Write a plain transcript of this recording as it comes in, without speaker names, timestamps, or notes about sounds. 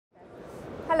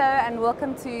Hello and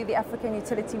welcome to the African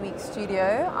Utility Week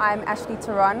studio. I'm Ashley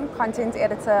Taron, Content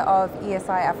Editor of ESI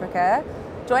Africa.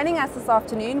 Joining us this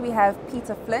afternoon we have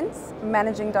Peter Flint,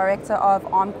 Managing Director of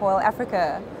ArmCoil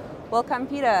Africa. Welcome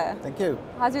Peter. Thank you.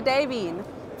 How's your day been?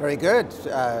 Very good.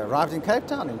 Arrived in Cape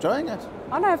Town, enjoying it.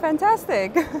 Oh no,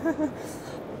 fantastic.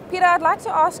 Peter, I'd like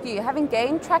to ask you, having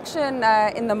gained traction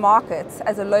in the market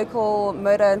as a local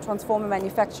motor and transformer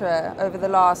manufacturer over the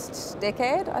last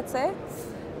decade, I'd say,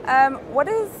 what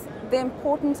is the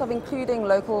importance of including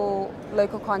local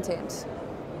content?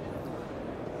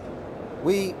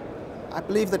 I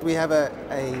believe that we have a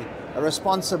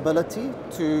responsibility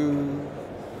to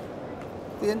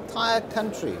the entire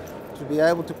country to be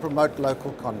able to promote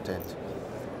local content.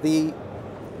 The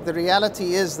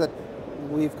reality is that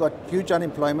we've got huge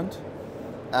unemployment.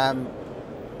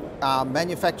 Our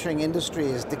manufacturing industry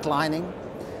is declining,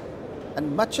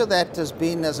 and much of that has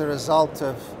been as a result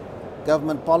of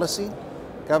government policy.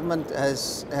 Government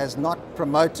has not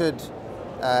promoted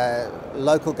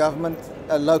local government,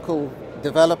 local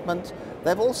development.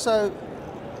 They've also,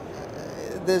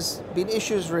 there's been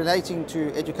issues relating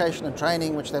to education and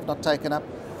training which they've not taken up.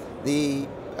 The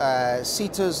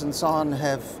seaters and so on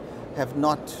have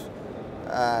not,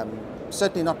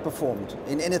 certainly not performed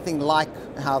in anything like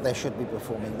how they should be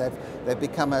performing. They've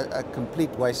become a complete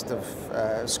waste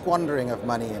of squandering of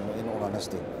money in all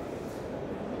honesty.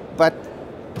 But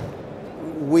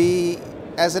we,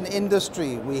 as an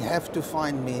industry, we have to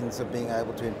find means of being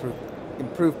able to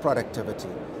improve productivity.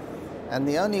 And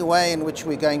the only way in which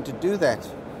we're going to do that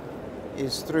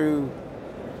is through,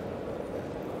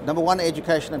 number one,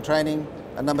 education and training,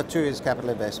 and number two is capital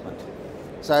investment.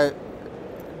 So,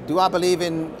 do I believe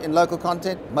in local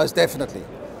content? Most definitely.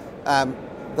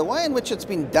 The way in which it's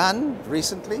been done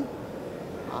recently,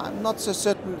 I'm not so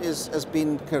certain has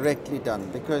been correctly done,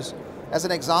 because as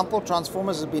an example,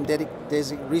 transformers have been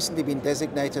recently been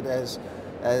designated as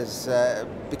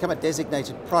become a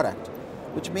designated product,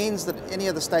 which means that any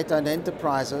of the state-owned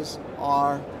enterprises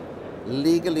are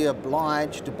legally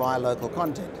obliged to buy local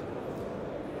content.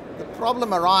 The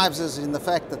problem arises in the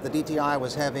fact that the DTI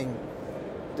was having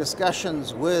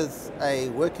discussions with a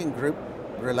working group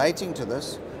relating to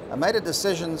this and made a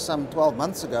decision some 12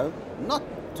 months ago not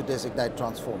to designate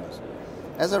transformers.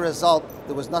 As a result,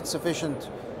 there was not sufficient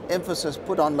emphasis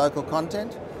put on local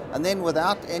content, and then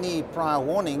without any prior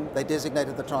warning they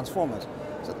designated the transformers.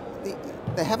 So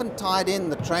they haven't tied in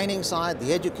the training side,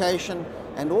 the education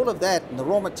and all of that and the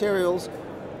raw materials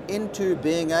into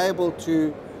being able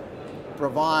to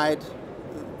provide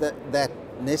that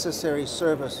necessary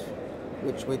service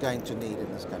which we're going to need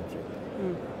in this country.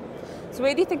 So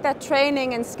where do you think that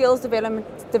training and skills development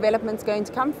is going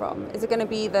to come from? Is it going to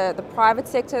be the private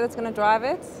sector that's going to drive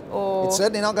it? Or? It's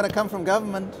certainly not going to come from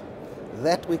government.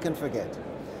 That we can forget.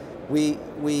 We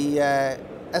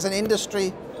as an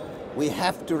industry, we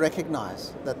have to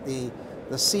recognize that the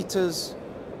SETAs,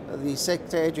 the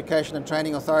Sector Education and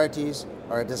Training Authorities,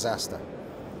 are a disaster.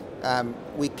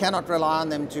 We cannot rely on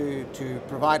them to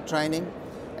provide training.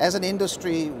 As an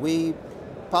industry, we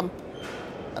pump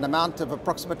an amount of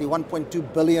approximately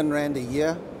 1.2 billion rand a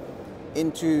year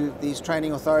into these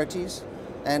training authorities,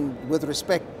 and with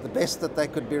respect, the best that they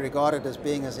could be regarded as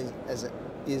being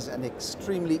is an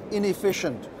extremely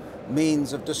inefficient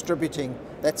means of distributing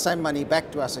that same money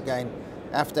back to us again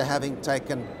after having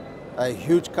taken a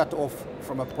huge cut off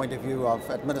from a point of view of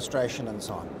administration and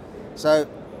so on. So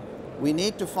we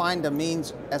need to find a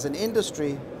means as an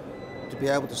industry to be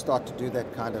able to start to do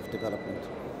that kind of development.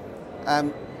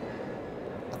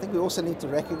 I think we also need to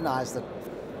recognize that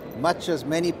much as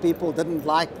many people didn't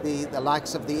like the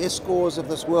likes of the ISCORs of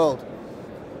this world,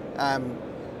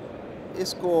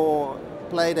 ISCOR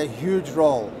played a huge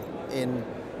role in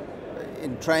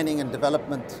training and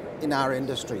development in our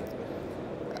industry.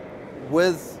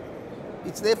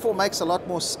 It therefore makes a lot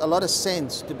of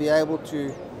sense to be able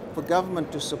for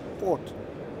government to support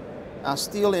our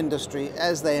steel industry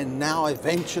as they are now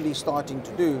eventually starting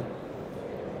to do,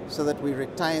 so that we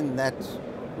retain that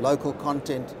local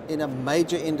content in a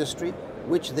major industry,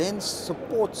 which then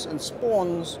supports and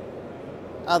spawns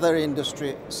other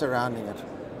industry surrounding it.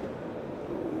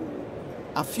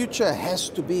 Our future has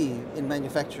to be in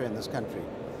manufacture in this country,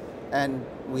 and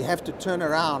we have to turn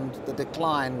around the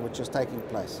decline which is taking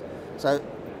place. So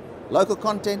local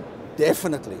content,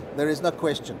 definitely, there is no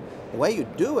question. The way you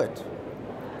do it,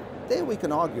 there we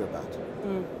can argue about.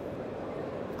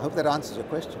 I hope that answers your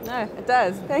question. No, it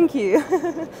does. Thank you.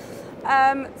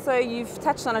 So you've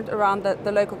touched on it around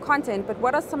the local content, but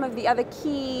what are some of the other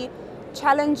key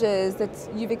challenges that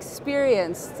you've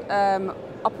experienced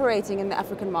operating in the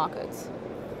African market?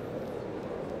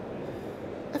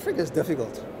 Africa is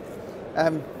difficult.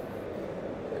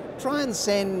 Try and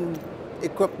send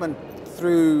equipment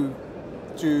through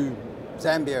to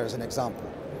Zambia as an example.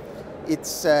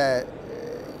 It's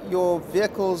your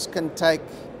vehicles can take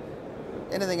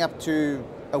anything up to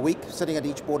a week sitting at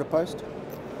each border post.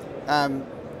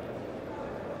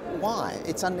 Why?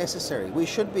 It's unnecessary. We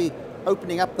should be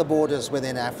opening up the borders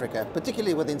within Africa,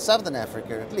 particularly within southern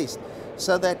Africa at least,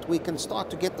 so that we can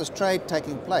start to get this trade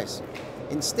taking place.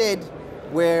 Instead,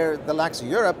 where the likes of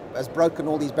Europe has broken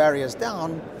all these barriers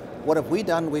down, what have we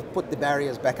done? We've put the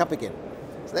barriers back up again.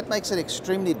 So that makes it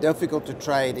extremely difficult to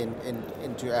trade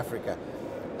into Africa.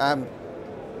 I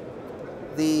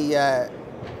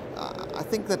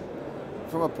think that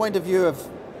from a point of view of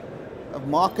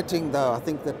marketing, though, I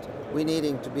think that we're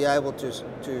needing to be able to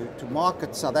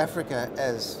market South Africa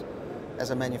as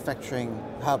a manufacturing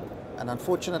hub. And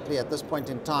unfortunately, at this point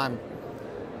in time,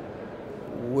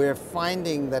 we're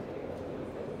finding that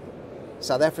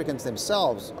South Africans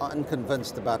themselves are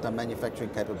unconvinced about our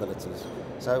manufacturing capabilities.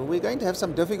 So we're going to have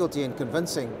some difficulty in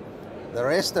convincing the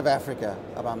rest of Africa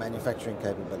of our manufacturing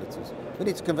capabilities. We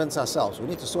need to convince ourselves. We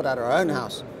need to sort out our own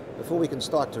house before we can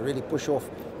start to really push off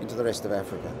into the rest of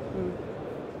Africa.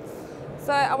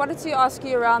 So I wanted to ask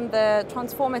you around the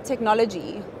transformer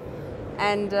technology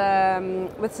and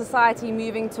with society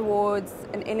moving towards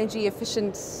an energy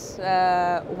efficient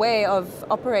way of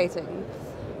operating.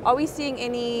 Are we seeing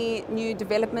any new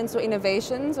developments or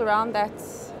innovations around that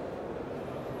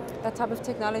type of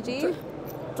technology?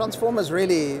 Transformers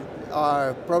really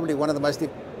are probably one of the most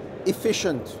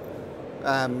efficient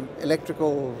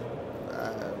electrical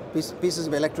pieces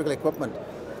of electrical equipment.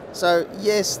 So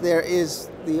yes, there is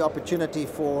the opportunity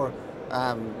for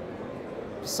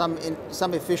some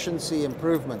efficiency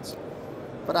improvements,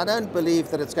 but I don't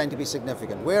believe that it's going to be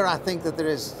significant. Where I think that there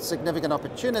is significant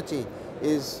opportunity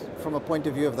is from a point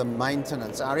of view of the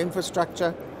maintenance. Our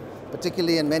infrastructure,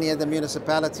 particularly in many of the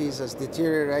municipalities, has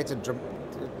deteriorated to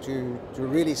a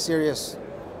really serious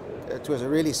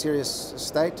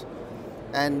state,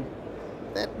 and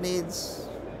that needs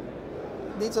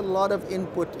a lot of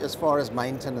input as far as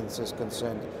maintenance is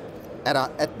concerned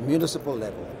at municipal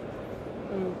level.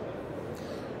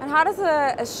 And how does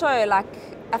a show like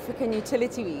African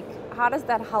Utility Week, how does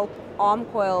that help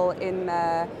ArmCoil in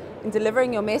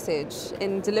delivering your message,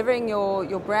 in delivering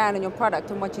your brand and your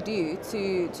product and what you do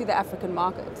to the African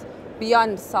market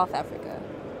beyond South Africa?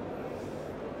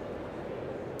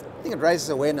 I think it raises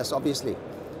awareness, obviously.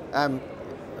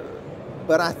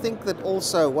 But I think that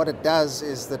also what it does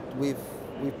is that we've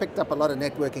picked up a lot of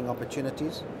networking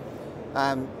opportunities.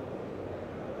 And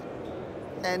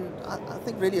I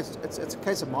think really it's a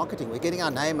case of marketing. We're getting our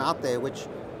name out there, which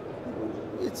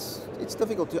it's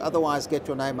difficult to otherwise get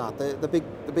your name out. The big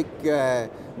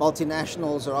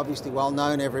multinationals are obviously well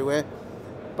known everywhere,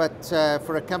 but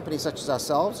for a company such as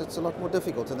ourselves, it's a lot more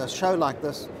difficult. And a show like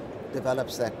this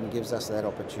develops that and gives us that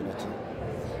opportunity.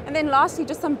 And then lastly,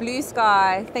 just some blue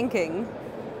sky thinking.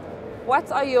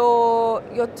 What are your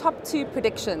top 2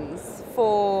 predictions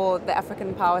for the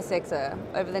African power sector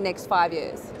over the next 5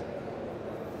 years?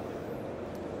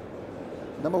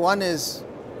 Number one is,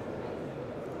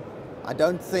 I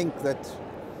don't think that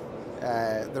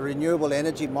the renewable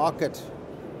energy market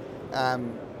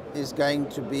is going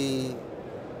to be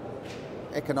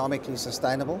economically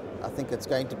sustainable. I think it's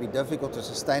going to be difficult to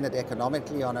sustain it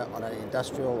economically on an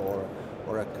industrial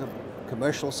or a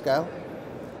commercial scale.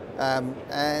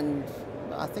 And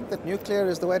I think that nuclear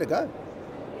is the way to go.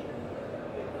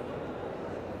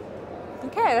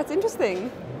 Okay, that's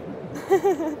interesting.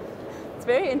 It's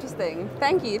very interesting.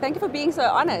 Thank you. Thank you for being so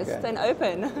honest and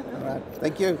open. All right.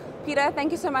 Thank you. Peter,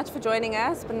 thank you so much for joining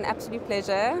us. It's been an absolute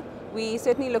pleasure. We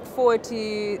certainly look forward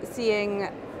to seeing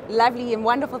lovely and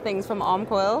wonderful things from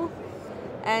ArmCoil.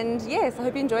 And yes, I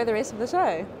hope you enjoy the rest of the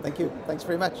show. Thank you. Thanks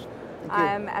very much. Thank you.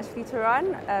 I'm Ashley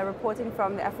Turan, reporting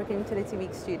from the African Utility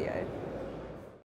Week studio.